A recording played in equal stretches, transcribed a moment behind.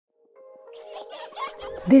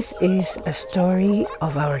This is a story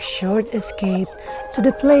of our short escape to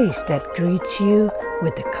the place that greets you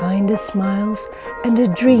with the kindest smiles and the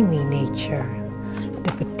dreamy nature.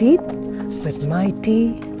 The Petite with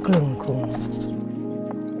Beauty Klungkung.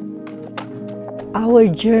 Our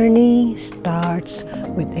journey starts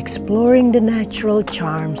with exploring the natural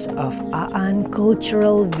charms of Aan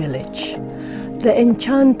Cultural Village, the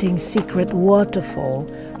enchanting secret waterfall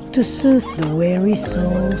to soothe the weary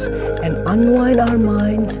souls and unwind our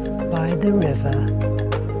minds by the river.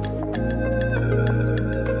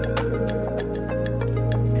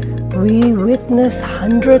 We witness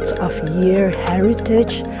hundreds of year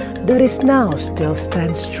heritage that is now still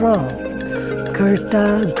stands strong,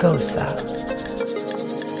 Kerta Gosa.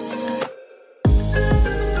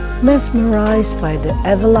 Mesmerized by the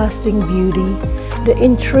everlasting beauty, the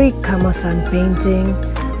intricate Kamasan painting,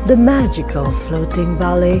 the magical floating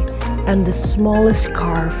ballet, and the smallest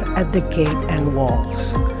carve at the gate and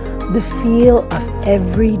walls. The feel of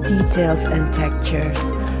every details and textures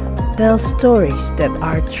tell stories that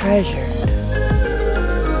are treasured.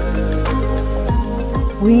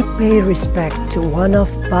 We pay respect to one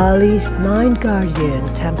of Bali's 9 guardian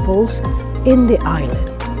temples in the island,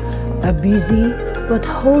 a busy but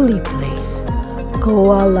holy place,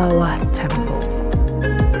 Goa Lawa Temple.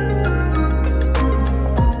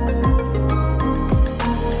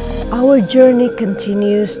 Our journey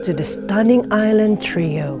continues to the stunning island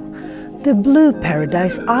trio, the Blue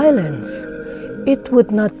Paradise Islands. It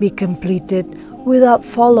would not be completed without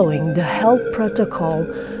following the health protocol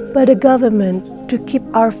by the government to keep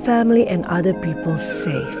our family and other people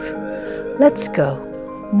safe. Let's go.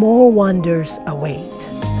 More wonders await.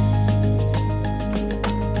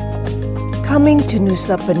 Coming to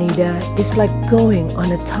Nusa Penida is like going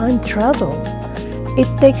on a time travel. It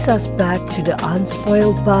takes us back to the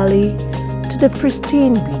unspoiled Bali, to the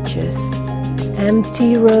pristine beaches,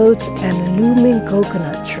 empty roads and looming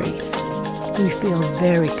coconut trees. We feel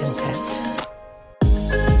very content.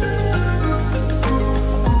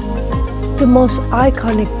 The most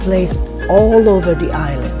iconic place all over the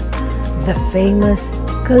island, the famous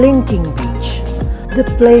Klungkung Beach, the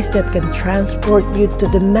place that can transport you to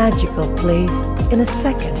the magical place in a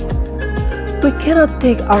second. We cannot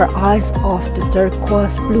take our eyes off the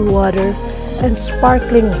turquoise blue water and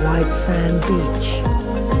sparkling white sand beach.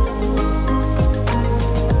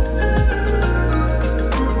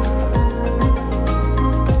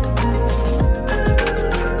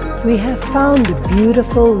 We have found the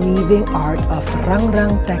beautiful weaving art of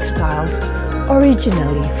Rangrang textiles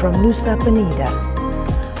originally from Nusa Penida.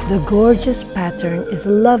 The gorgeous pattern is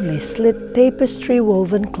a lovely slit tapestry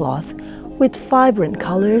woven cloth with vibrant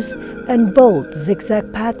colors and bold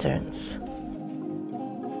zigzag patterns.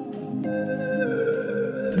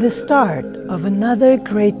 The start of another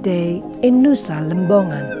great day in Nusa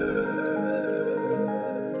Lembongan.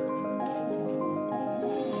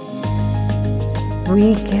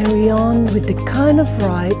 We carry on with the kind of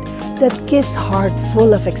ride that gives heart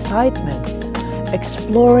full of excitement,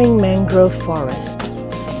 exploring mangrove forest.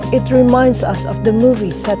 It reminds us of the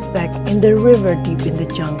movie set back in the river deep in the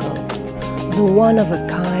jungle. The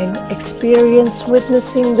one-of-a-kind experience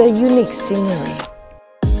witnessing the unique scenery.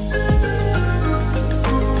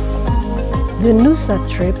 The Nusa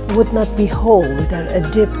trip would not be whole without a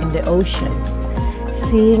dip in the ocean.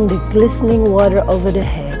 Seeing the glistening water over the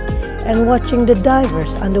head and watching the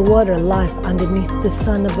divers underwater life underneath the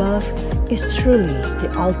sun above is truly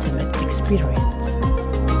the ultimate experience.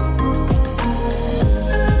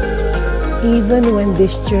 Even when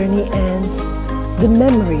this journey ends, the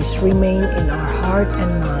memories remain in our heart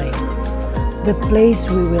and mind, the place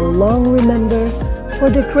we will long remember for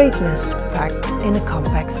the greatness packed in a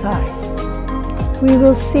compact size. We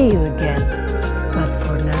will see you again, but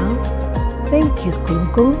for now, thank you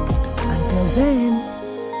Klungkung. Until then.